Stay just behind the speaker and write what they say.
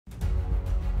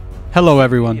Hello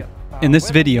everyone. In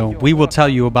this video, we will tell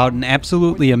you about an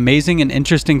absolutely amazing and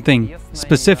interesting thing,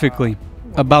 specifically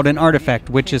about an artifact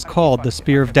which is called the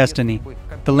Spear of Destiny,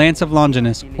 the Lance of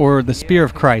Longinus, or the Spear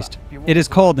of Christ. It is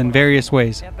called in various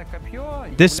ways.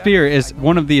 This spear is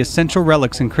one of the essential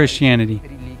relics in Christianity.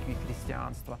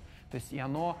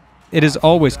 It is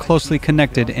always closely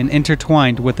connected and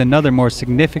intertwined with another more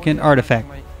significant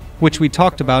artifact, which we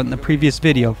talked about in the previous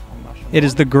video. It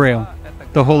is the Grail,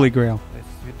 the Holy Grail.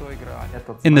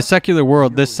 In the secular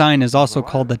world, this sign is also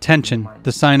called the tension,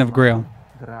 the sign of Grail.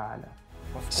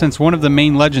 Since one of the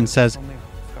main legends says,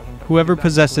 whoever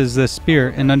possesses this spear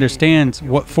and understands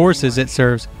what forces it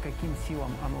serves,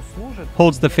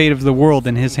 holds the fate of the world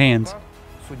in his hands,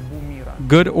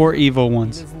 good or evil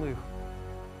ones.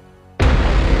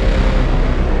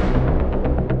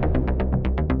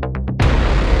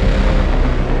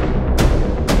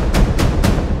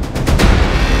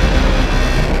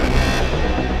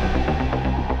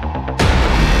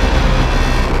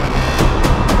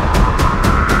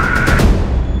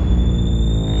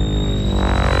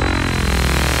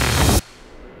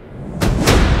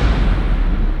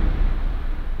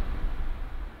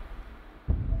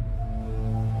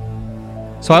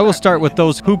 So I will start with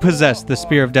those who possess the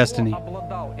Spear of Destiny.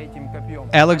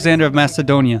 Alexander of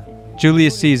Macedonia,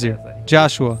 Julius Caesar,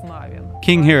 Joshua,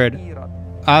 King Herod,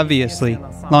 obviously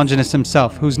Longinus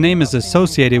himself, whose name is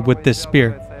associated with this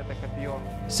spear,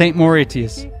 Saint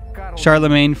Mauritius,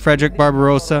 Charlemagne, Frederick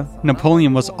Barbarossa.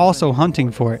 Napoleon was also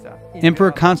hunting for it.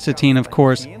 Emperor Constantine, of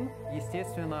course.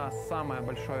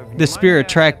 This spear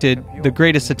attracted the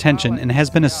greatest attention and has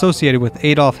been associated with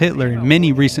Adolf Hitler in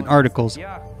many recent articles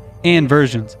and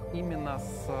versions.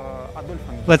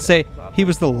 Let's say he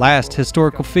was the last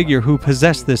historical figure who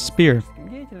possessed this spear.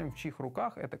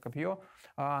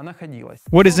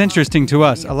 What is interesting to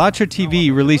us, Alatra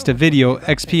TV released a video,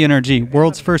 XP-NRG,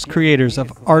 world's first creators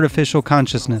of artificial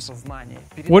consciousness.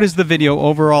 What is the video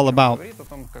overall about?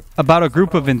 About a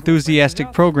group of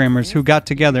enthusiastic programmers who got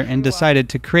together and decided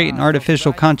to create an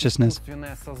artificial consciousness.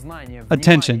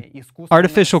 Attention,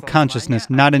 artificial consciousness,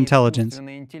 not intelligence.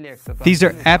 These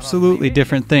are absolutely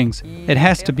different things. It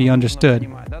has to be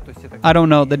understood. I don't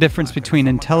know, the difference between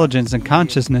intelligence and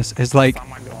consciousness is like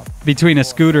between a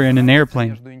scooter and an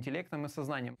airplane.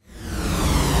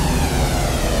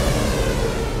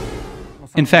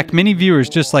 In fact, many viewers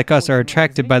just like us are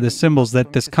attracted by the symbols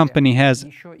that this company has,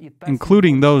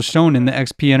 including those shown in the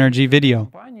XP-NRG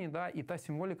video.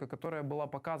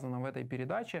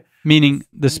 Meaning,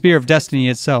 the Spear of Destiny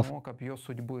itself.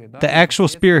 The actual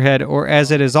spearhead, or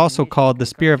as it is also called, the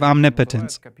Spear of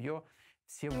Omnipotence.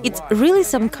 It's really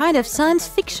some kind of science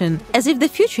fiction, as if the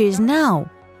future is now.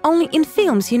 Only in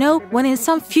films, you know, when in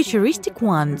some futuristic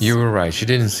ones. You were right, she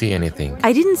didn't see anything.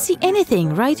 I didn't see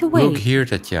anything right away. Look here,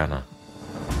 Tatiana.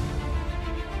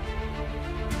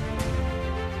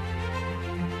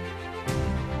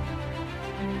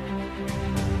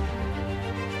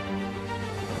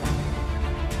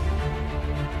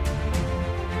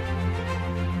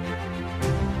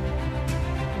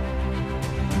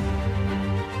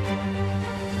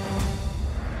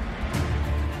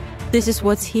 This is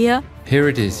what's here? Here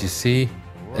it is, you see?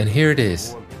 And here it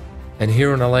is. And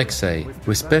here on Alexei,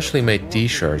 we specially made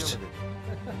t-shirts.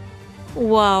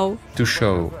 Wow. To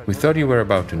show. We thought you were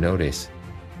about to notice.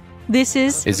 This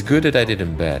is... It's good that I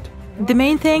didn't bet. The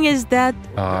main thing is that...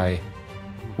 I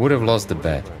would have lost the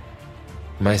bet.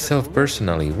 Myself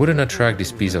personally wouldn't attract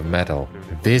this piece of metal.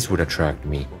 This would attract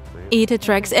me. It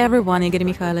attracts everyone, Igor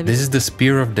Mikhailovich. This is the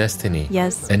Spear of Destiny.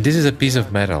 Yes. And this is a piece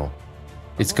of metal.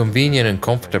 It's convenient and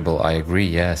comfortable, I agree,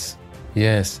 yes.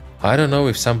 Yes, I don't know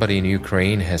if somebody in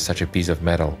Ukraine has such a piece of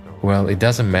metal. Well, it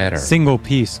doesn't matter. Single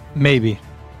piece, maybe.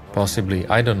 Possibly,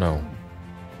 I don't know.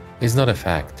 It's not a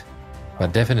fact.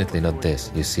 But definitely not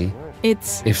this, you see?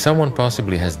 It's... If someone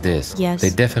possibly has this, Yes. they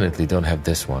definitely don't have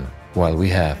this one, while we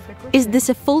have. Is this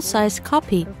a full-size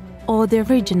copy or the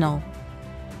original?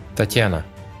 Tatiana,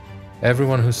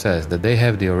 everyone who says that they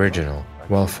have the original,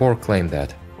 well, 4 claim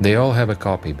that. They all have a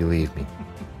copy, believe me.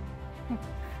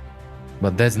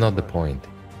 But that's not the point.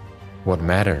 What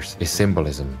matters is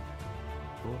symbolism.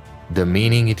 The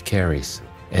meaning it carries,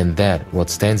 and that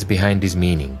what stands behind this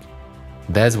meaning.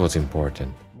 That's what's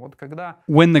important.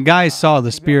 When the guys saw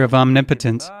the Spear of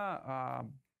Omnipotence,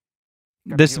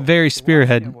 this very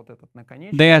spearhead,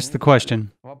 they asked the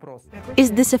question,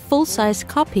 Is this a full-size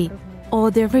copy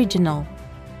or the original?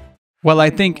 well,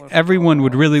 I think everyone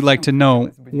would really like to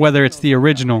know whether it's the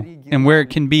original and where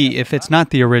it can be if it's not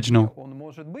the original.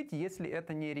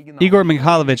 Igor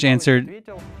Mikhailovich answered,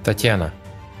 Tatiana,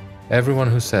 everyone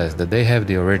who says that they have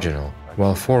the original,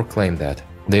 well, 4 claim that.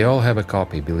 They all have a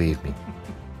copy, believe me.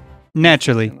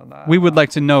 Naturally, we would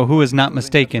like to know who is not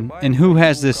mistaken and who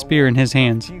has this spear in his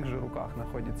hands.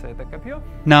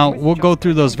 Now, we'll go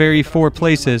through those very 4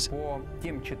 places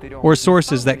or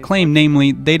sources that claim,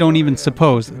 namely, they don't even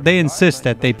suppose, they insist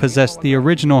that they possess the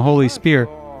original Holy Spear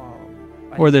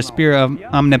or the Spear of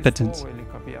Omnipotence.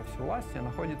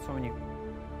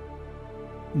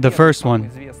 The first one,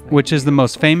 which is the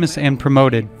most famous and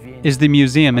promoted, is the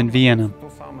museum in Vienna.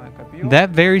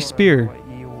 That very spear,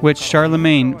 which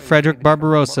Charlemagne, Frederick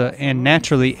Barbarossa, and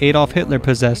naturally Adolf Hitler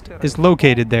possessed, is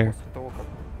located there.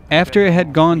 After it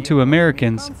had gone to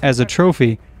Americans as a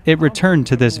trophy, it returned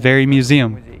to this very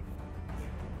museum.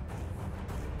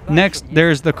 Next, there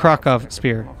is the Krakow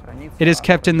spear. It is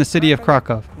kept in the city of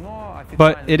Krakow,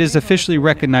 but it is officially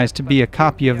recognized to be a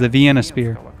copy of the Vienna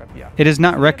spear. It is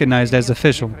not recognized as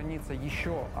official.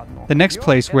 The next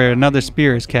place where another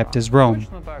spear is kept is Rome.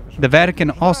 The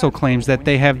Vatican also claims that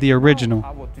they have the original,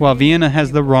 while Vienna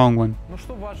has the wrong one.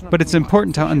 But it's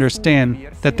important to understand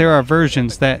that there are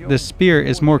versions that the spear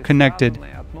is more connected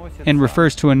and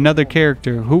refers to another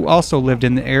character who also lived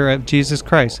in the era of Jesus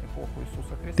Christ,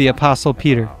 the Apostle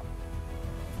Peter.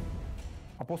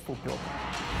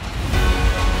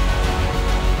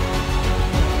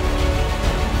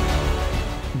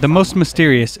 The most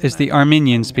mysterious is the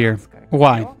Armenian spear.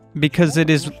 Why? Because it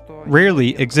is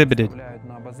rarely exhibited.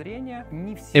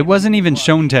 It wasn't even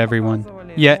shown to everyone,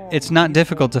 yet it's not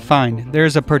difficult to find. There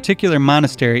is a particular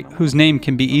monastery whose name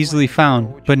can be easily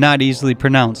found, but not easily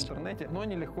pronounced.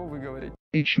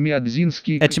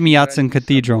 Echmiadzin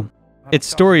Cathedral. Its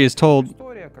story is told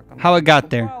how it got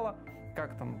there,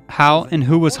 how and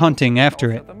who was hunting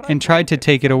after it, and tried to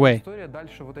take it away.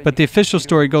 But the official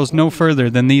story goes no further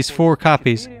than these 4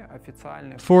 copies,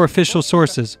 4 official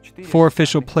sources, 4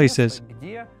 official places,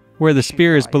 where the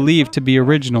spear is believed to be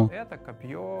original.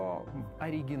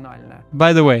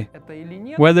 By the way,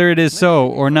 whether it is so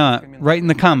or not, write in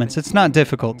the comments, it's not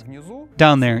difficult.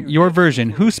 Down there, your version,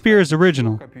 whose spear is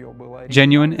original,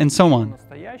 genuine, and so on.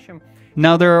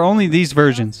 Now there are only these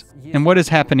versions, and what is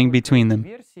happening between them.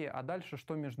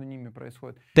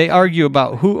 They argue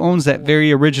about who owns that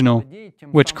very original,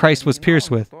 which Christ was pierced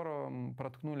with.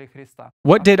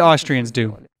 What did Austrians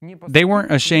do? They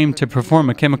weren't ashamed to perform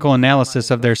a chemical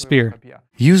analysis of their spear.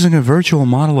 Using a virtual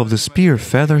model of the spear,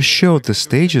 Feather showed the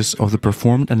stages of the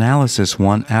performed analysis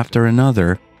one after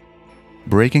another.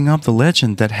 Breaking up the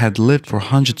legend that had lived for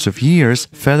hundreds of years,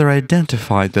 Feather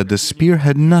identified that the spear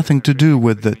had nothing to do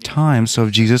with the times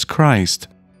of Jesus Christ.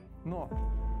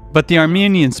 But the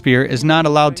Armenian spear is not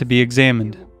allowed to be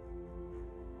examined.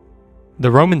 The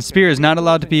Roman spear is not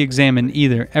allowed to be examined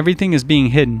either. Everything is being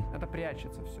hidden.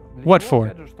 What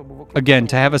for? Again,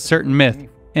 to have a certain myth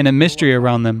and a mystery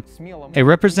around them. A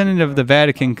representative of the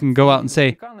Vatican can go out and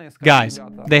say, guys,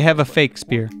 they have a fake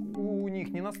spear.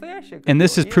 And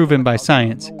this is proven by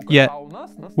science. Yet,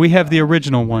 we have the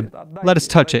original one. Let us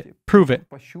touch it. Prove it.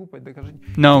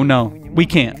 No, we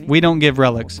can't. We don't give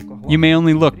relics. You may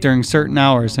only look during certain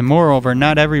hours, and moreover,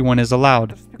 not everyone is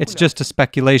allowed. It's just a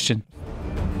speculation.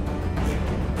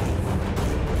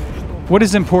 What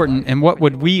is important, and what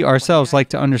would we ourselves like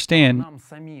to understand,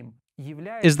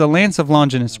 is the lance of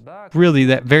Longinus really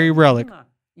that very relic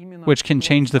which can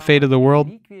change the fate of the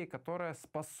world?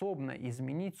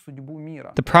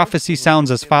 The prophecy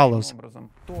sounds as follows.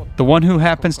 The one who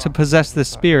happens to possess this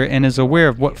spear and is aware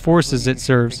of what forces it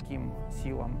serves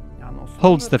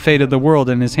holds the fate of the world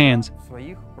in his hands,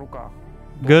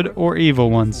 good or evil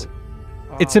ones.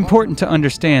 It's important to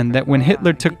understand that when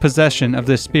Hitler took possession of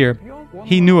this spear,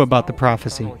 he knew about the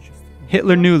prophecy.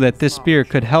 Hitler knew that this spear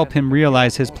could help him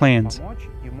realize his plans.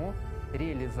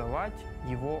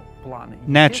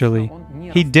 Naturally,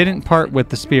 he didn't part with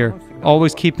the spear,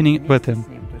 always keeping it with him.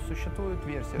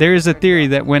 There is a theory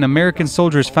that when American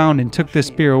soldiers found and took this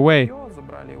spear away,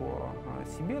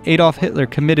 Adolf Hitler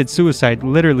committed suicide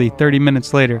literally 30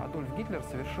 minutes later.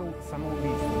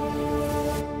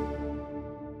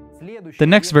 The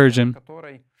next version,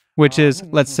 which is,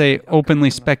 let's say,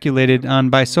 openly speculated on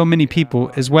by so many people,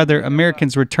 is whether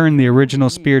Americans returned the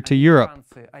original spear to Europe,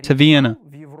 to Vienna,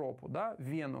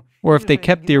 or if they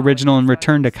kept the original and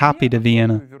returned a copy to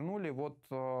Vienna.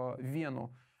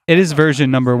 It is version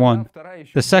number 1.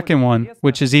 The second one,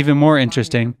 which is even more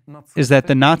interesting, is that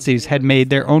the Nazis had made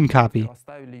their own copy,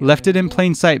 left it in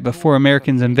plain sight before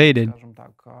Americans invaded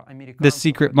this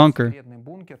secret bunker,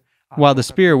 while the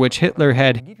spear which Hitler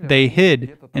had, they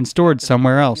hid and stored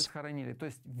somewhere else.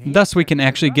 Thus we can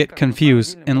actually get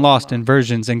confused and lost in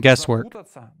versions and guesswork.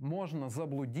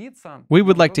 We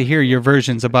would like to hear your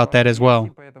versions about that as well.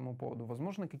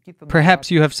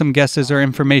 Perhaps you have some guesses or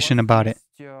information about it.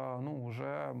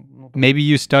 Maybe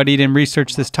you studied and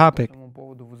researched this topic.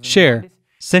 Share.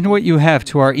 Send what you have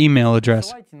to our email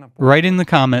address. Write in the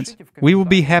comments. We will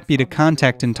be happy to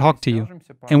contact and talk to you,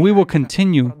 and we will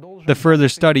continue the further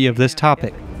study of this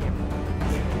topic.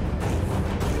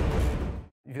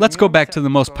 Let's go back to the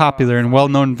most popular and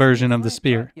well-known version of the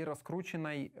spear.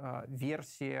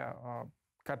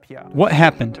 What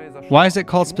happened? Why is it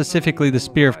called specifically the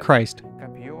Spear of Christ?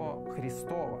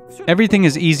 Everything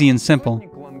is easy and simple.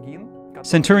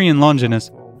 Centurion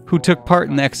Longinus, who took part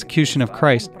in the execution of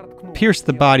Christ, pierced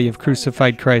the body of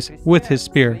crucified Christ with his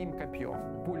spear.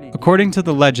 According to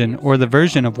the legend or the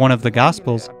version of one of the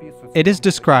Gospels, it is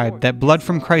described that blood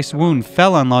from Christ's wound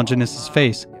fell on Longinus'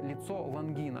 face.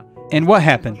 And what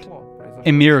happened?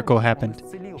 A miracle happened.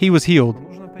 He was healed.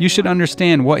 You should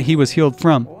understand what he was healed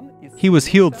from. He was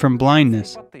healed from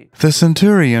blindness. The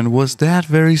centurion was that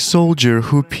very soldier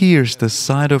who pierced the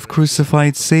side of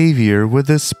crucified Savior with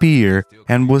a spear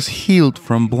and was healed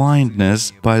from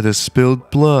blindness by the spilled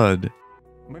blood.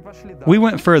 We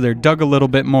went further, dug a little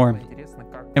bit more,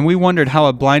 and we wondered how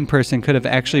a blind person could have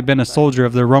actually been a soldier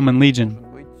of the Roman legion,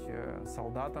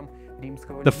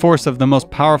 the force of the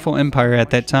most powerful empire at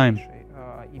that time.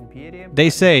 They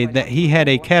say that he had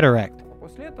a cataract.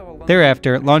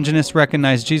 Thereafter, Longinus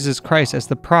recognized Jesus Christ as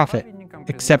the prophet,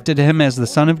 accepted him as the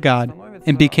Son of God,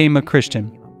 and became a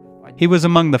Christian. He was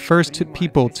among the first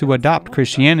people to adopt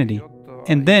Christianity,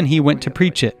 and then he went to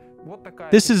preach it.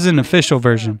 This is an official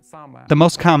version, the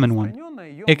most common one.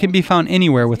 It can be found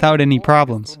anywhere without any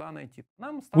problems.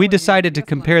 We decided to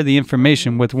compare the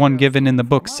information with one given in the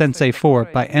book Sensei 4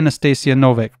 by Anastasia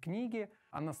Novykh.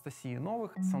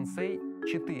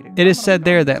 It is said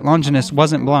there that Longinus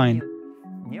wasn't blind,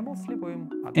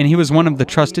 and he was one of the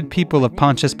trusted people of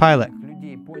Pontius Pilate.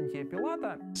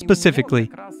 Specifically,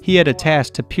 he had a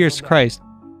task to pierce Christ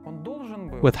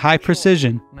with high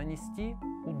precision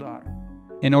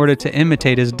in order to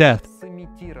imitate his death,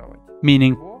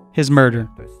 meaning his murder.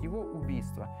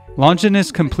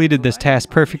 Longinus completed this task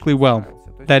perfectly well.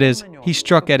 That is, he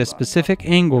struck at a specific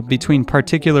angle between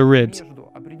particular ribs,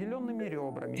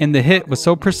 and the hit was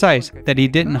so precise that he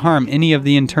didn't harm any of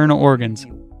the internal organs.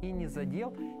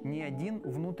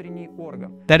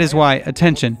 That is why,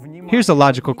 attention, here's a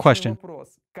logical question.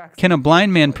 Can a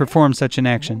blind man perform such an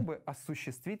action?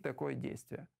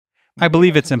 I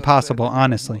believe it's impossible,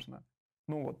 honestly.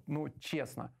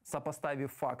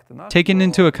 Taking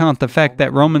into account the fact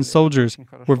that Roman soldiers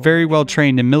were very well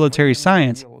trained in military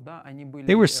science,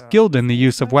 they were skilled in the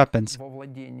use of weapons.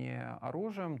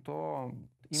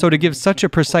 So to give such a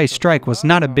precise strike was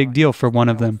not a big deal for one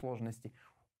of them.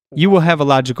 You will have a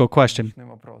logical question.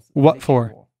 What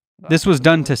for? This was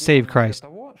done to save Christ.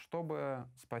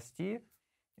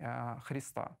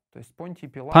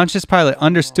 Pontius Pilate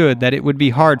understood that it would be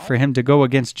hard for him to go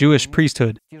against Jewish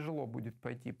priesthood.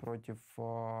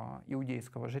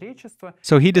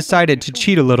 So he decided to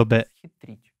cheat a little bit.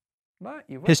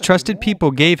 His trusted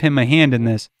people gave him a hand in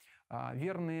this.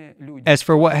 As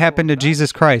for what happened to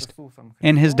Jesus Christ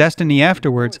and his destiny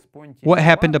afterwards, what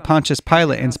happened to Pontius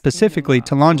Pilate and specifically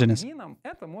to Longinus,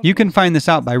 you can find this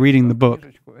out by reading the book.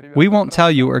 We won't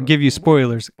tell you or give you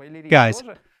spoilers. Guys,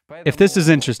 if this is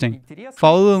interesting,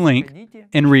 follow the link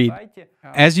and read.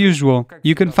 As usual,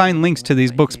 you can find links to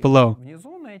these books below.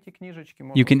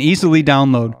 You can easily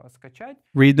download,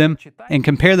 read them, and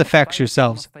compare the facts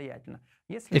yourselves.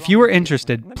 If you are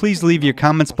interested, please leave your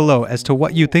comments below as to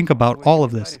what you think about all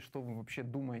of this.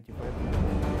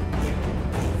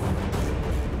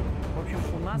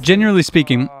 Generally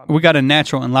speaking, we got a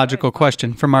natural and logical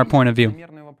question from our point of view.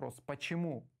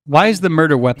 Why is the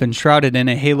murder weapon shrouded in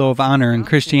a halo of honor in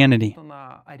Christianity?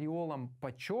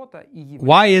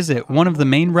 Why is it one of the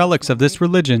main relics of this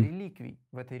religion?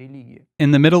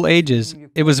 In the Middle Ages,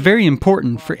 it was very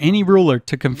important for any ruler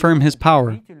to confirm his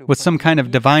power with some kind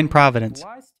of divine providence.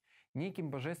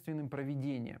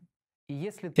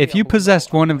 If you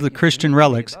possessed one of the Christian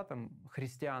relics,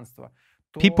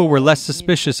 people were less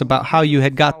suspicious about how you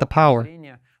had got the power,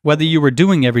 whether you were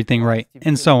doing everything right,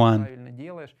 and so on.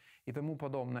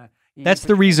 That's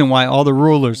the reason why all the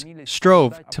rulers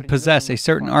strove to possess a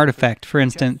certain artifact, for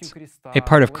instance, a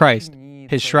part of Christ,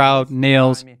 his shroud,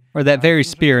 nails, or that very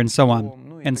spear, and so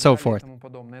on, and so forth.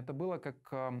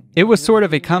 It was sort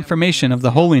of a confirmation of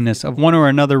the holiness of one or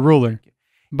another ruler.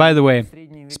 By the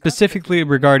way, specifically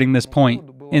regarding this point,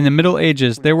 in the Middle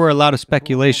Ages there were a lot of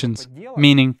speculations,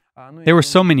 meaning there were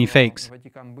so many fakes.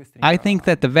 I think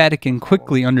that the Vatican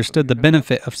quickly understood the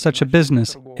benefit of such a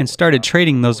business and started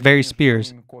trading those very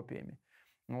spears.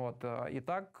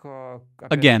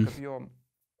 Again,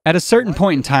 at a certain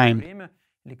point in time,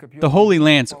 The Holy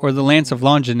Lance, or the Lance of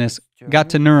Longinus, got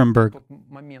to Nuremberg.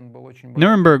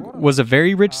 Nuremberg was a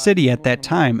very rich city at that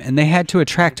time, and they had to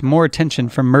attract more attention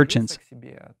from merchants,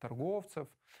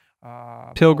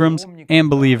 pilgrims, and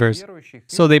believers.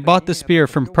 So they bought the spear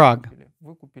from Prague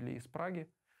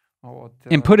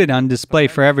and put it on display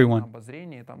for everyone.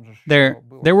 There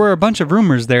were a bunch of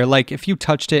rumors there, like if you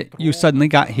touched it, you suddenly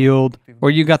got healed, or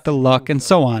you got the luck, and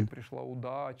so on.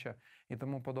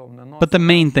 But the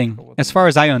main thing, as far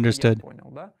as I understood,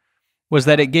 was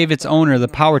that it gave its owner the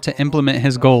power to implement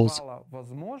his goals.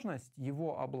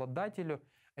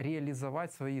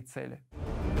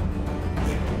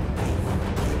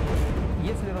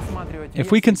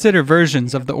 If we consider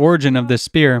versions of the origin of this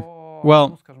spear,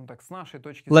 well,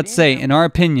 let's say, in our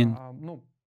opinion,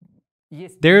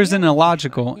 there is an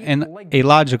illogical and a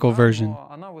logical version.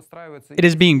 It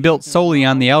is being built solely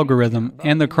on the algorithm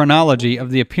and the chronology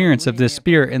of the appearance of this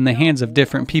spear in the hands of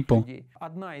different people.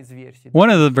 One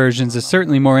of the versions is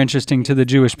certainly more interesting to the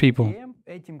Jewish people.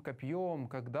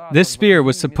 This spear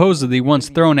was supposedly once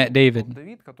thrown at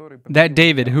David, that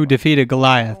David who defeated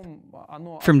Goliath.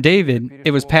 From David,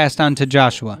 it was passed on to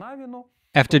Joshua.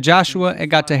 After Joshua, it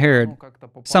got to Herod,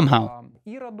 somehow.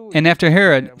 And after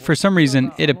Herod, for some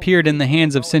reason, it appeared in the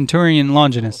hands of Centurion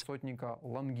Longinus.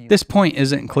 This point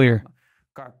isn't clear.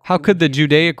 How could the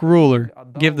Judaic ruler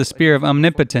give the spear of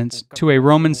omnipotence to a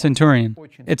Roman centurion?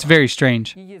 It's very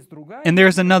strange. And there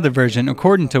is another version,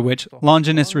 according to which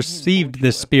Longinus received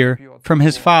this spear from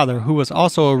his father, who was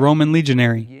also a Roman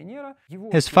legionary.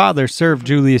 His father served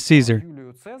Julius Caesar.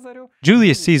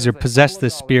 Julius Caesar possessed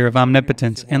this spear of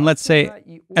omnipotence, and let's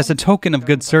say, as a token of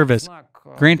good service,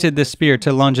 granted this spear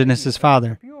to Longinus'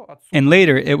 father, and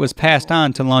later it was passed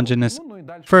on to Longinus.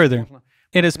 Further,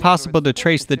 it is possible to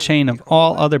trace the chain of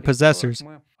all other possessors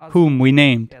whom we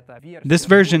named. This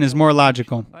version is more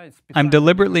logical. I'm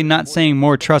deliberately not saying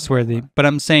more trustworthy, but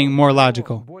I'm saying more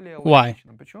logical. Why?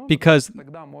 Because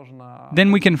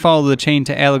then we can follow the chain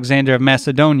to Alexander of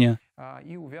Macedonia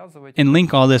and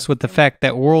link all this with the fact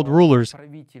that world rulers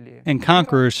and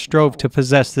conquerors strove to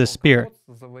possess this spear.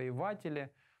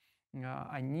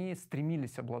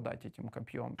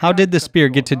 How did the spear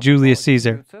get to Julius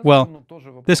Caesar? Well,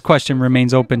 this question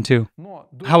remains open too.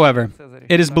 However,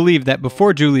 it is believed that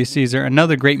before Julius Caesar,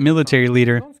 another great military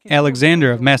leader,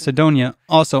 Alexander of Macedonia,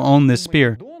 also owned this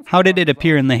spear. How did it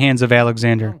appear in the hands of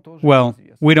Alexander? Well,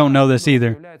 we don't know this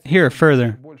either. Here,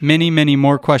 further, many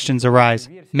more questions arise,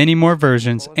 many more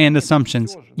versions and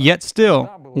assumptions. Yet still,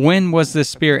 when was this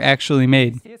spear actually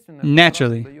made?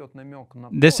 Naturally.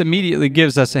 This immediately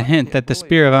gives us a hint that the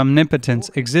spear of omnipotence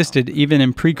existed even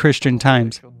in pre-Christian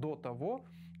times.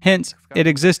 Hence, it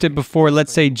existed before,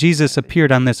 let's say, Jesus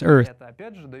appeared on this earth.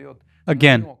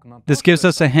 Again, this gives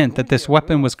us a hint that this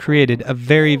weapon was created a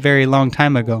very long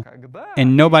time ago,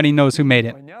 and nobody knows who made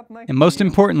it. And most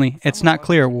importantly, it's not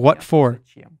clear what for.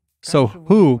 So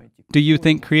who do you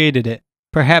think created it?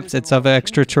 Perhaps it's of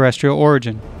extraterrestrial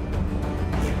origin.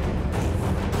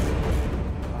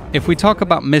 If we talk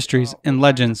about mysteries and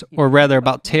legends, or rather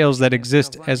about tales that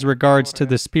exist as regards to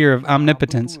the spear of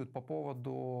omnipotence,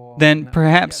 then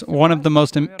perhaps one of the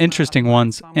most interesting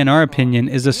ones, in our opinion,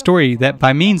 is a story that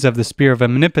by means of the spear of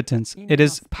omnipotence, it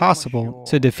is possible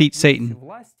to defeat Satan.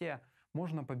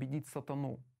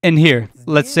 And here,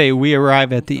 let's say we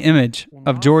arrive at the image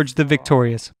of George the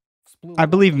Victorious. I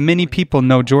believe many people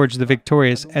know George the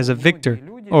Victorious as a victor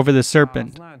over the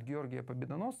serpent,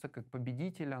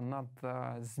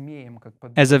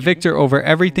 as a victor over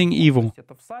everything evil.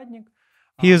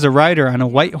 He is a rider on a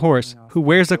white horse who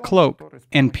wears a cloak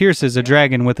and pierces a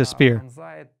dragon with a spear.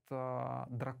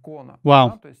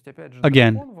 Wow.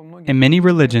 Again, in many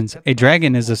religions, a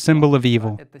dragon is a symbol of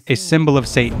evil, a symbol of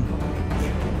Satan.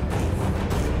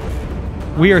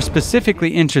 We are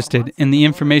specifically interested in the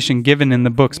information given in the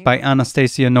books by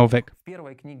Anastasia Novykh.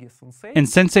 In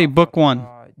Sensei Book 1,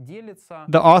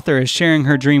 the author is sharing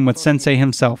her dream with Sensei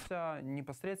himself.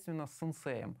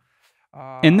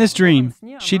 In this dream,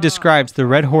 she describes the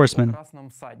red horseman.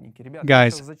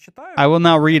 Guys, I will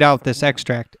now read out this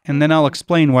extract, and then I'll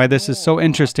explain why this is so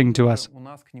interesting to us.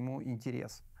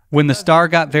 When the star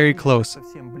got very close,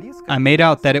 I made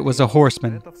out that it was a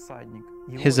horseman.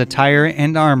 His attire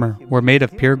and armor were made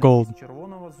of pure gold,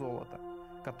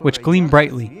 which gleamed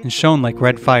brightly and shone like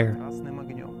red fire.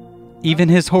 Even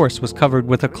his horse was covered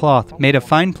with a cloth made of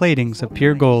fine platings of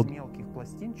pure gold.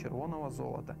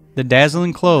 The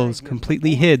dazzling clothes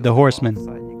completely hid the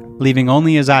horseman, leaving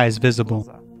only his eyes visible.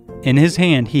 In his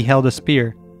hand he held a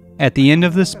spear. At the end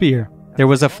of the spear, there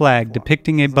was a flag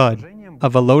depicting a bud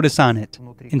of a lotus on it,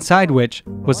 inside which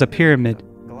was a pyramid,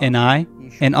 an eye,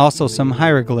 and also some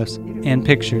hieroglyphs and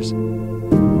pictures.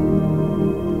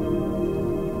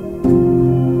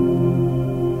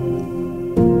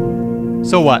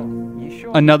 So what?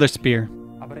 Another spear.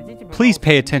 Please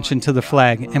pay attention to the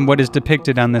flag and what is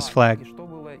depicted on this flag.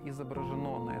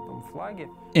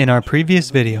 In our previous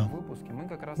video,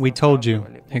 we told you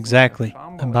exactly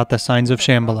about the signs of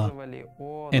Shambhala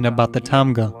and about the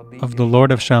Tamga of the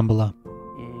Lord of Shambhala.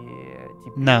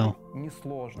 Now,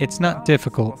 it's not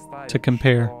difficult to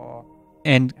compare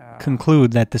and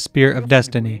conclude that the Spear of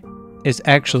Destiny is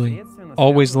actually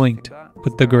always linked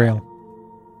with the Grail.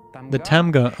 The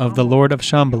Tamga of the Lord of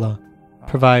Shambhala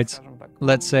provides,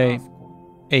 let's say,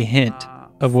 a hint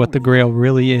of what the Grail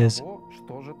really is,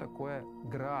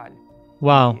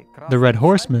 while the Red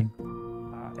Horseman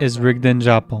is Rigdan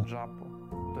Japal,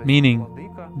 meaning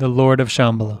the Lord of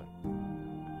Shambhala.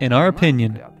 In our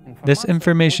opinion, this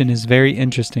information is very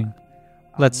interesting.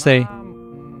 Let's say,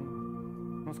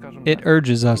 it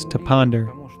urges us to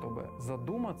ponder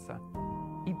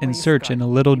and search in a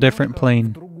little different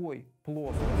plane.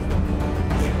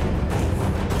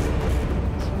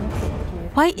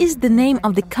 Why is the name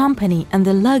of the company and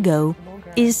the logo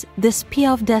is the Spear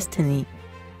of Destiny?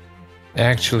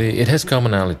 Actually, it has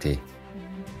commonality.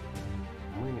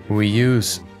 We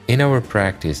use in our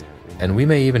practice, and we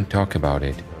may even talk about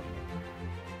it,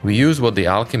 we use what the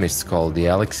alchemists call the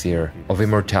elixir of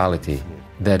immortality.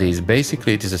 That is,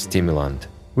 basically it is a stimulant.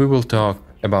 We will talk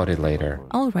about it later.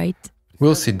 All right.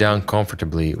 We'll sit down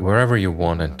comfortably wherever you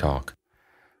want and talk.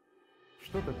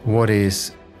 What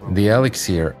is the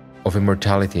elixir of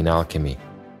immortality in alchemy?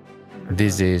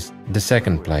 This is the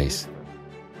second place.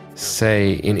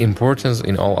 Say, in importance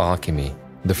in all alchemy,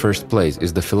 the first place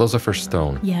is the Philosopher's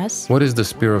Stone. Yes. What is the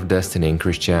Spear of Destiny in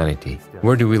Christianity?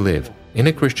 Where do we live? In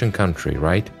a Christian country,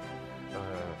 right?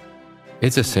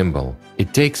 It's a symbol.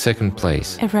 It takes second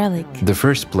place. A relic. The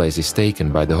first place is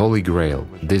taken by the Holy Grail.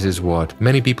 This is what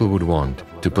many people would want,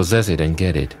 to possess it and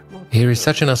get it. Here is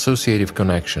such an associative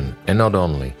connection, and not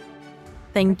only.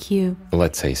 Thank you.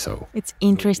 Let's say so. It's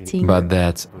interesting. But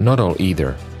that's not all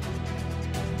either.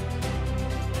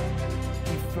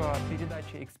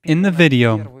 In the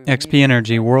video, XP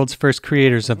Energy, World's First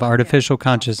Creators of Artificial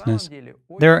Consciousness,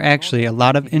 there are actually a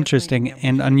lot of interesting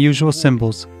and unusual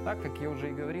symbols.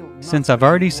 Since I've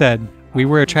already said, we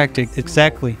were attracted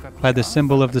exactly by the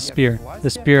symbol of the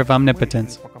spear of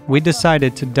omnipotence, we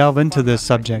decided to delve into this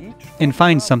subject and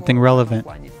find something relevant.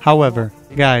 However,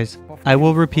 guys, I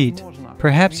will repeat,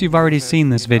 perhaps you've already seen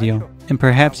this video, and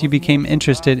perhaps you became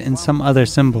interested in some other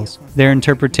symbols, their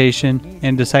interpretation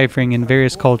and deciphering in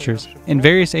various cultures, in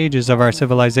various ages of our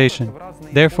civilization.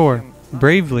 Therefore,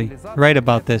 bravely write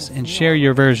about this and share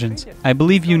your versions. I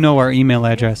believe you know our email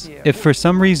address. If for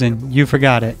some reason you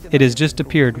forgot it, it has just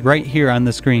appeared right here on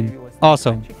the screen.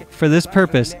 Also, for this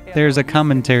purpose, there is a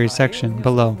commentary section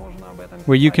below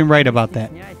where you can write about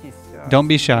that. Don't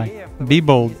be shy. Be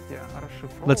bold.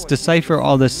 Let's decipher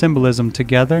all this symbolism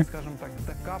together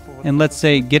and let's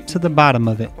say get to the bottom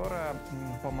of it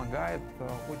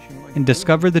and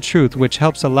discover the truth, which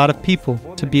helps a lot of people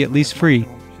to be at least free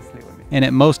and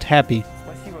at most happy.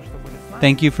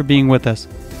 Thank you for being with us.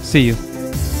 See you.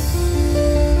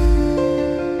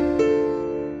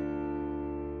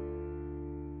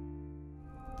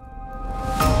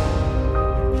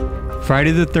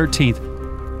 Friday the 13th,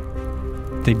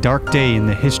 the dark day in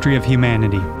the history of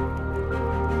humanity.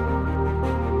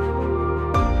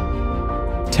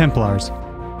 Templars.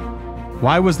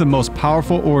 Why was the most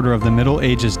powerful order of the Middle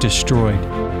Ages destroyed?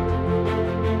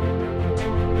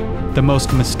 The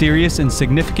most mysterious and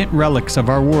significant relics of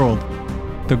our world,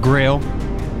 the Grail,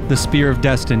 the Spear of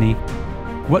Destiny.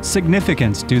 What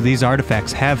significance do these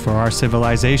artifacts have for our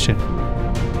civilization?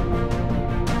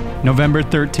 November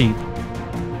 13th,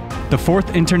 the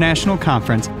 4th International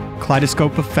Conference,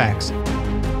 Kaleidoscope of Facts.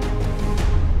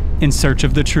 In search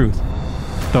of the truth,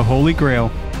 the Holy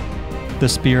Grail, the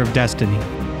Spear of Destiny.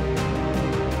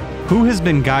 Who has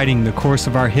been guiding the course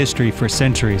of our history for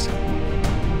centuries?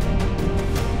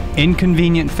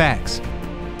 Inconvenient facts,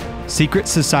 secret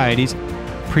societies,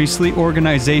 priestly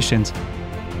organizations,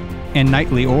 and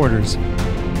knightly orders.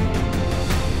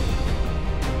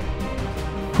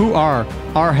 Who are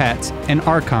Arhats and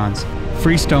Archons,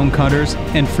 free stonecutters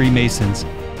and Freemasons?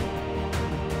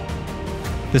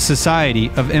 The Society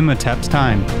of Imhotep's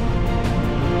time.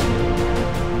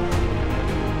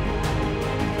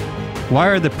 Why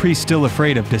are the priests still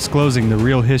afraid of disclosing the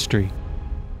real history?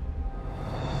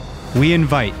 We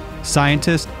invite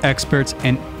scientists, experts,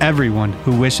 and everyone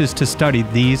who wishes to study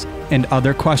these and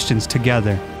other questions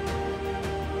together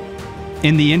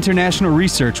in the international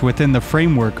research within the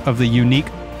framework of the unique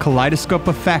Kaleidoscope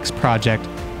of Facts project,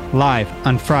 live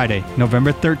on Friday,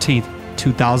 November 13th,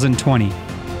 2020.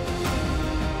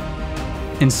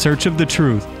 In search of the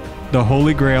truth, the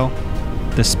Holy Grail,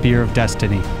 the Spear of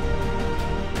Destiny.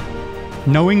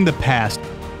 Knowing the past,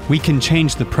 we can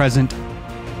change the present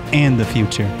and the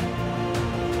future.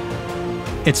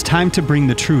 It's time to bring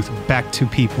the truth back to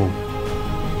people.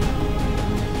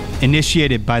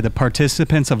 Initiated by the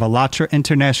participants of ALLATRA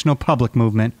International Public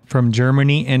Movement from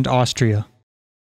Germany and Austria.